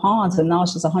 600 pounds and now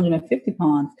she's 150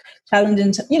 pounds.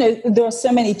 Challenging, there are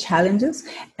so many challenges.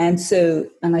 And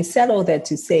I said all that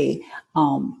to say,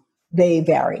 they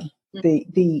vary.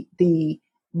 The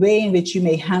way in which you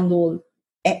may handle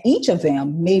each of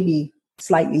them may be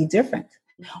slightly different.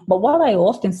 But what I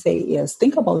often say is,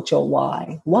 think about your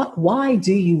why. Why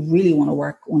do you really want to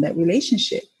work on that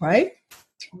relationship, right?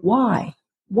 Why?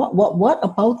 What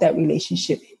about that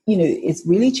relationship, is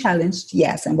really challenged?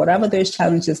 Yes. And whatever those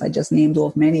challenges, I just named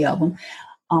off many of them,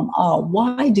 are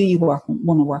why do you want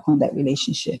to work on that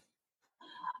relationship?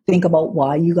 Think about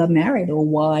why you got married or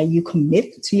why you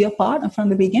committed to your partner from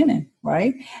the beginning,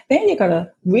 right? Then you got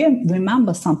to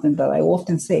remember something that I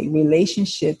often say,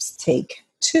 relationships take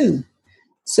two.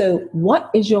 So what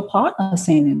is your partner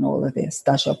saying in all of this?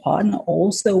 Does your partner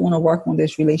also want to work on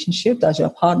this relationship? Does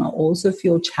your partner also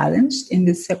feel challenged in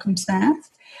this circumstance?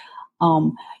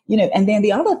 And then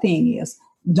the other thing is,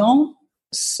 don't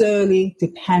solely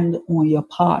depend on your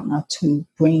partner to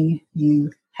bring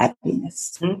you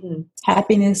happiness. Mm-hmm.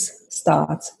 Happiness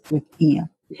starts within.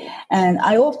 And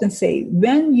I often say,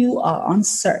 when you are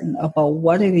uncertain about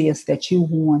what it is that you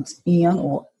want in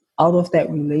or out of that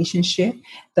relationship,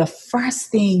 the first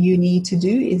thing you need to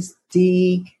do is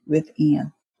dig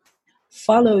within.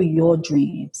 Follow your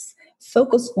dreams.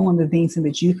 Focus on the things in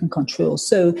which you can control.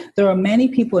 So there are many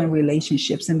people in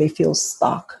relationships and they feel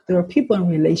stuck. There are people in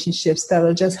relationships that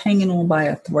are just hanging on by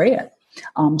a thread,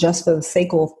 just for the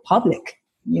sake of public,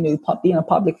 being a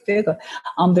public figure.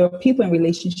 There are people in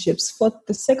relationships for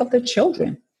the sake of their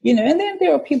children. And then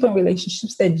there are people in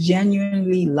relationships that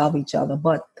genuinely love each other,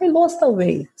 but they lost their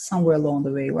way somewhere along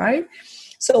the way, right?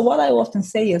 So what I often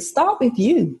say is, start with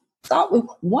you. Start with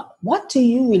what do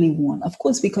you really want? Of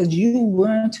course, because you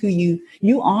aren't who you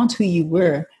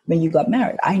were when you got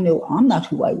married. I know I'm not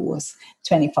who I was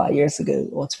 25 years ago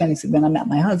or 20 when I met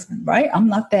my husband, right? I'm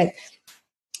not that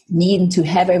needing to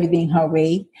have everything her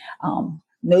way,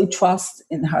 no trust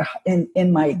in her,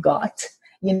 in my gut.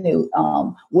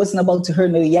 Wasn't about to her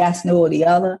no yes, no, or the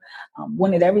other.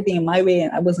 Wanted everything in my way,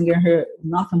 and I wasn't giving her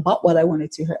nothing but what I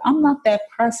wanted to her. I'm not that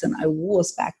person I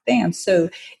was back then. So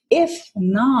if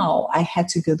now I had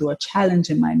to go through a challenge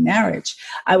in my marriage,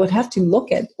 I would have to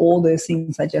look at all those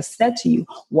things I just said to you.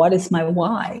 What is my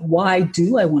why? Why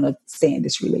do I want to stay in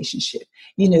this relationship?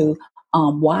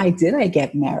 Why did I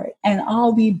get married? And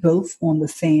are we both on the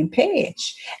same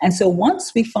page? And so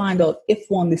once we find out if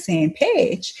we're on the same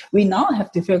page, we now have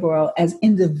to figure out as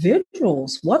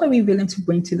individuals, what are we willing to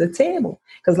bring to the table?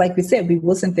 Because like we said,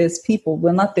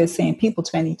 we're not those same people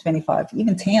 20, 25,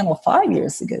 even 10 or 5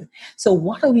 years ago. So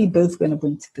what are we both going to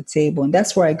bring to the table? And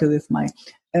that's where I go with my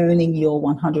earning your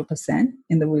 100%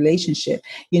 in the relationship.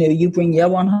 You bring your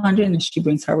 100 and she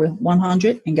brings her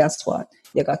 100, and guess what?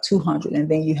 You got 200, and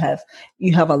then you have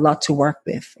a lot to work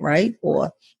with, right?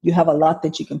 Or you have a lot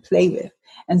that you can play with.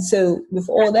 And so with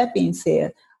all that being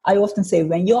said, I often say,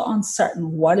 when you're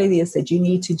uncertain what it is that you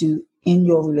need to do in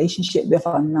your relationship with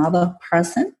another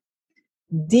person,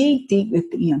 dig deep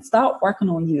within, start working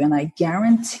on you. And I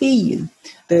guarantee you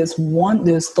there's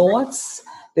thoughts,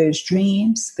 there's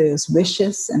dreams, there's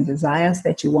wishes and desires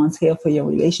that you once had for your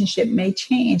relationship may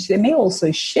change. They may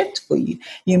also shift for you.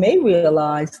 You may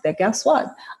realize that, guess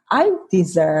what? I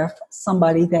deserve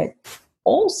somebody that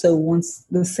also wants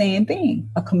the same thing,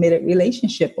 a committed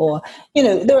relationship. Or,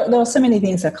 there are so many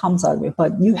things that comes out of it,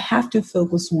 but you have to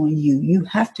focus on you. You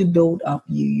have to build up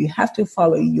you. You have to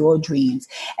follow your dreams.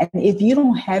 And if you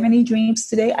don't have any dreams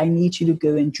today, I need you to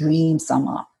go and dream some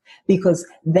up, because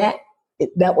that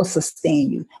will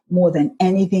sustain you more than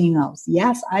anything else.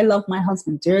 Yes, I love my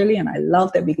husband dearly, and I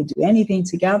love that we could do anything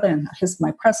together. And he's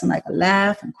my person I can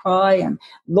laugh and cry and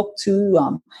look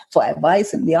to for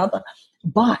advice and the other.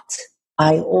 But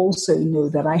I also know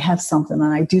that I have something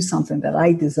and I do something that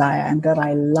I desire and that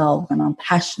I love and I'm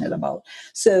passionate about.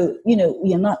 So,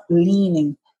 you're not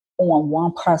leaning on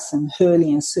one person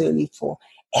wholly and solely for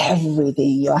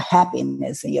everything, your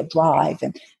happiness and your drive.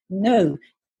 And no,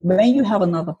 when you have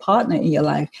another partner in your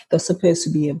life, they're supposed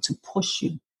to be able to push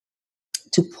you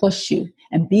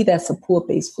and be that support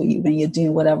base for you when you're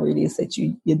doing whatever it is that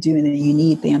you're doing, and you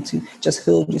need them to just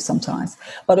hold you sometimes.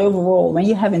 But overall, when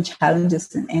you're having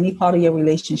challenges in any part of your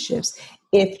relationships,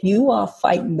 if you are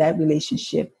fighting that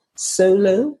relationship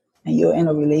solo and you're in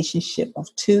a relationship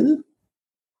of two,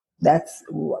 that's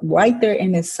right there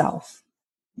in itself.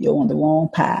 You're on the wrong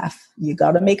path. You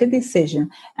got to make a decision.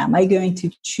 Am I going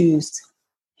to choose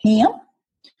him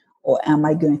or am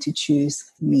I going to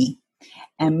choose me?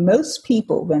 And most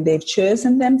people, when they've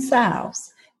chosen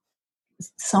themselves,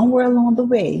 somewhere along the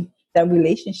way, that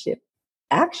relationship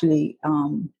actually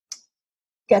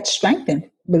gets strengthened,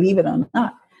 believe it or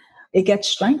not. it gets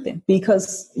strengthened,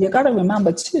 because you got to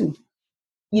remember too,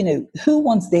 who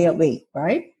wants their way,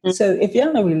 right? Mm-hmm. So if you're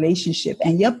in a relationship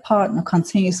and your partner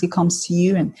continuously comes to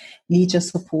you and needs your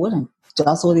support and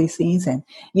does all these things, and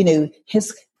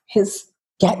his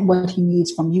get what he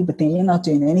needs from you, but then you're not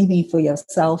doing anything for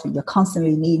yourself, and you're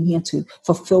constantly needing him to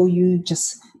fulfill you,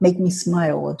 just make me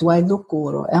smile, or do I look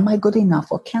good, or am I good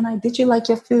enough, or did you like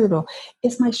your food, or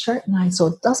is my shirt nice,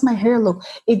 or does my hair look?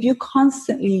 If you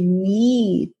constantly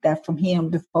need that from him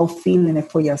before feeling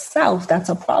it for yourself, that's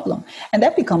a problem, and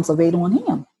that becomes a weight on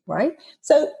him. Right?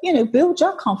 So, build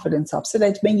your confidence up so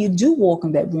that when you do walk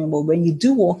in that room, or when you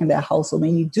do walk in that house, or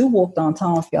when you do walk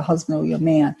downtown with your husband or your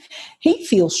man, he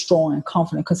feels strong and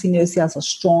confident because he knows he has a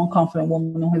strong, confident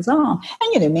woman on his arm.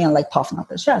 And, men like puffing up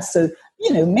their chest. So,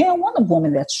 men want a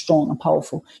woman that's strong and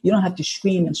powerful. You don't have to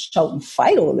scream and shout and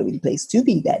fight all over the place to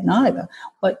be that, neither.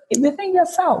 But within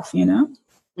yourself,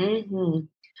 Mm-hmm.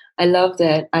 I love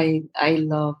that. I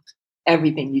love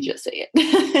everything you just said.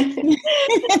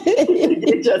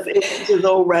 it just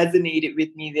all resonated with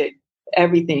me, that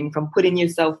everything from putting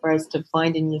yourself first to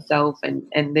finding yourself, and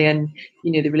then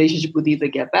the relationship will either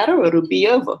get better or it'll be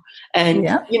over, and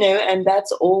and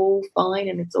that's all fine,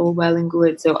 and it's all well and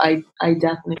good. So I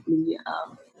definitely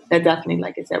that definitely,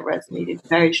 like I said, resonated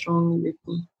very strongly with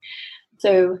me.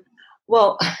 So,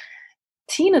 well,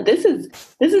 Tina, this is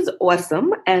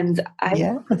awesome, and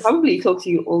I could probably talk to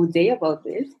you all day about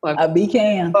this, but we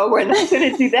can. But we're not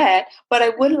going to do that. But I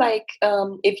would like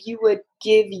if you would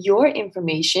give your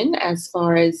information as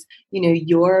far as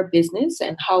your business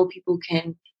and how people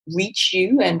can reach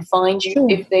you and find you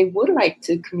if they would like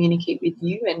to communicate with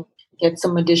you and get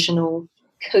some additional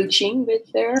coaching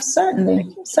with their.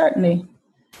 Certainly.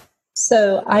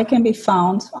 So I can be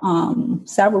found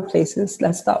several places.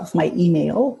 Let's start with my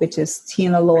email, which is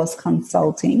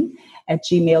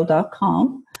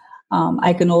tinalawsconsulting@gmail.com.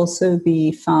 I can also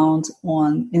be found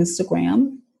on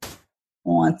Instagram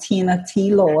on Tina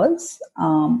T. Laws,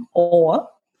 or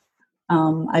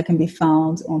I can be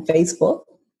found on Facebook,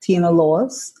 Tina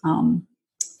Laws,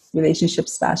 Relationship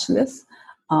Specialist,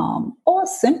 or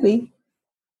simply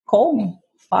call me,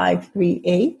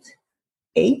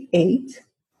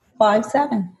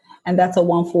 538-8857, and that's a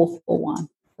 1441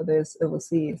 for those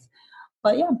overseas.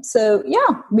 But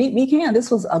we can. This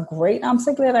was a great. I'm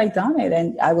so glad I done it,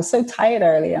 and I was so tired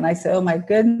earlier, and I said, "Oh my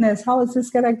goodness, how is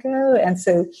this gonna go?" And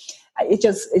so it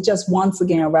just once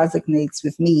again resonates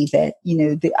with me that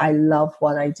I love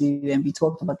what I do, and we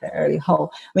talked about that earlier.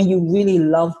 How when you really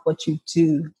love what you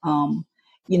do,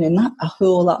 not a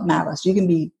whole lot matters. You can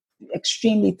be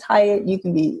extremely tired, you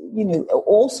can be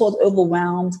all sorts of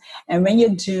overwhelmed, and when you're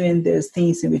doing those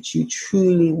things in which you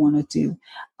truly want to do,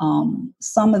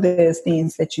 some of those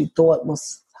things that you thought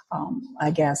was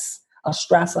I guess a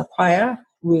stressor prior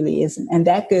really isn't. And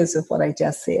that goes with what I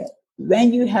just said.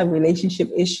 When you have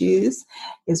relationship issues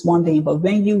is one thing, but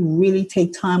when you really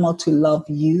take time out to love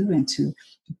you and to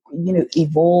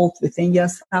evolve within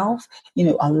yourself,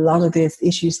 a lot of those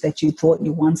issues that you thought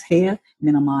you once had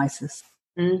minimizes.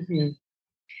 Mm-hmm.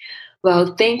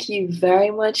 Well, thank you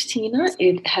very much, Tina.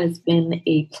 It has been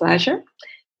a pleasure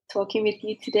talking with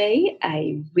you today.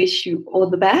 I wish you all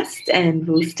the best, and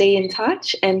we'll stay in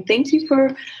touch. And thank you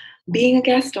for being a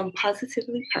guest on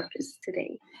Positively Purpose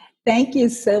today. Thank you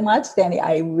so much, Danny.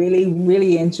 I really,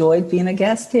 really enjoyed being a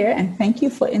guest here, and thank you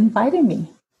for inviting me.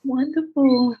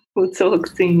 Wonderful. We'll talk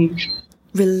soon.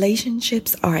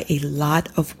 Relationships are a lot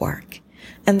of work.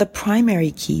 And the primary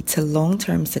key to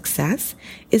long-term success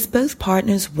is both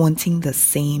partners wanting the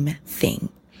same thing.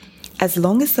 As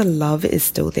long as the love is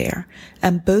still there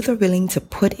and both are willing to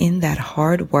put in that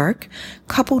hard work,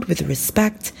 coupled with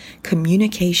respect,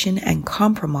 communication, and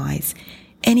compromise,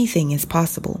 anything is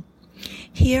possible.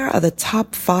 Here are the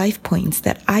top 5 points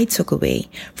that I took away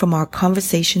from our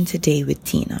conversation today with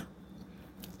Tina.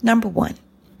 Number 1,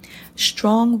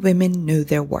 strong women know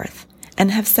their worth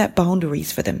and have set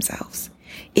boundaries for themselves.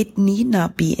 It need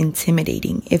not be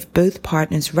intimidating if both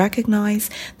partners recognize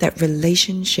that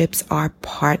relationships are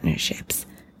partnerships,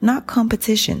 not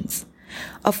competitions.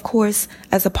 Of course,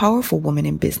 as a powerful woman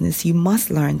in business, you must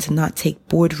learn to not take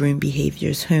boardroom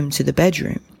behaviors home to the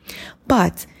bedroom.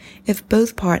 But if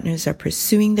both partners are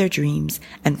pursuing their dreams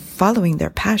and following their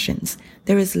passions,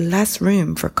 there is less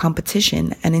room for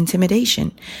competition and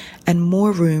intimidation, and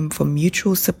more room for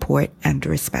mutual support and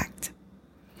respect.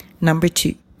 Number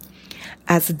 2.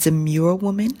 As a demure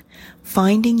woman,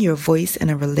 finding your voice in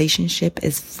a relationship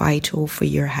is vital for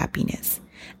your happiness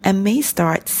and may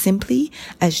start simply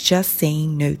as just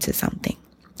saying no to something.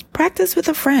 Practice with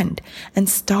a friend and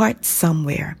start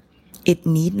somewhere. It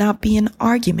need not be an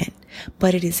argument,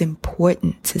 but it is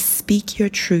important to speak your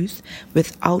truth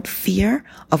without fear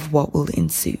of what will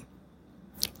ensue.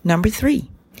 Number 3,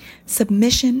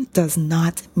 submission does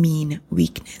not mean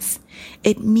weakness.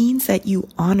 It means that you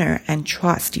honor and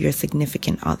trust your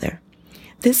significant other.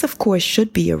 This, of course,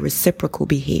 should be a reciprocal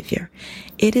behavior.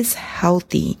 It is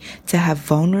healthy to have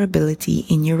vulnerability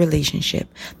in your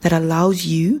relationship that allows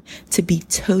you to be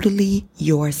totally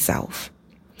yourself.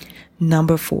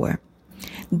 Number 4,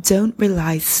 don't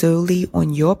rely solely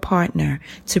on your partner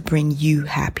to bring you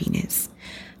happiness.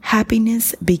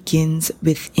 Happiness begins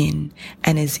within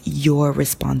and is your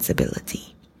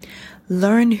responsibility.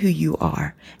 Learn who you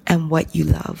are and what you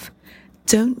love.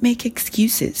 Don't make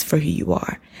excuses for who you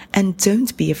are, and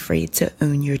don't be afraid to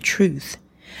own your truth.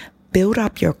 Build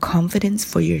up your confidence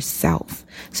for yourself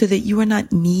so that you are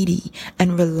not needy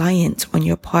and reliant on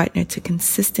your partner to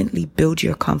consistently build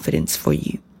your confidence for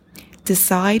you.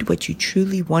 Decide what you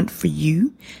truly want for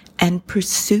you and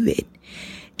pursue it.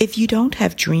 If you don't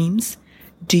have dreams,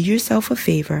 do yourself a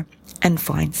favor and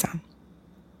find some.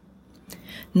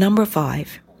 Number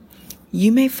 5,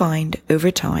 you may find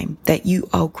over time that you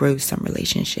outgrow some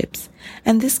relationships,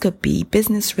 and this could be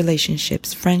business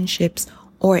relationships, friendships,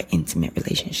 or intimate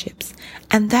relationships,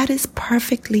 and that is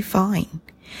perfectly fine.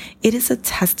 It is a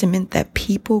testament that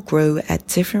people grow at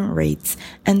different rates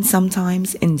and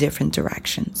sometimes in different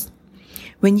directions.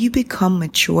 When you become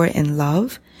mature in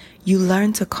love, you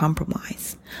learn to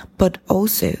compromise, but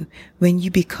also when you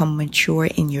become mature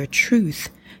in your truth,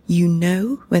 you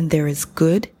know when there is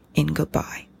good in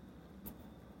goodbye.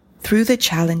 Through the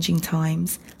challenging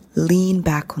times, lean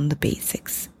back on the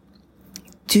basics.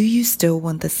 Do you still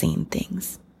want the same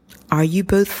things? Are you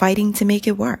both fighting to make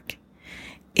it work?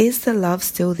 Is the love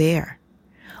still there?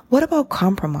 What about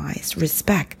compromise,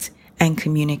 respect, and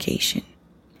communication?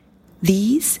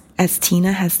 These, as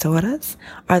Tina has taught us,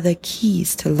 are the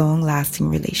keys to long-lasting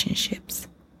relationships.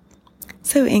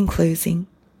 So in closing,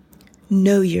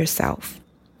 know yourself.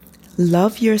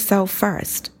 Love yourself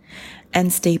first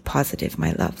and stay positive,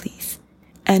 my lovelies.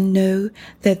 And know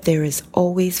that there is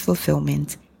always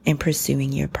fulfillment in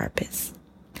pursuing your purpose.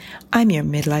 I'm your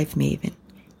midlife maven,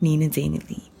 Nina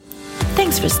Daney.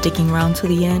 Thanks for sticking around to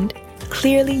the end.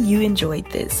 Clearly you enjoyed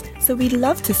this, so we'd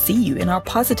love to see you in our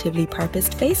Positively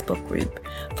Purposed Facebook group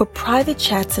for private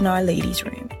chats in our ladies'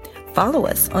 room. Follow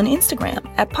us on Instagram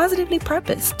at Positively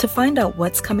Purposed to find out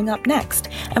what's coming up next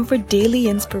and for daily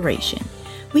inspiration.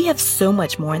 We have so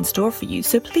much more in store for you,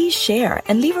 so please share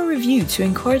and leave a review to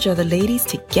encourage other ladies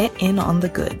to get in on the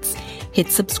goods.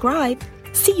 Hit subscribe.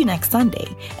 See you next Sunday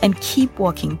and keep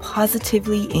walking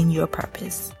positively in your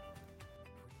purpose.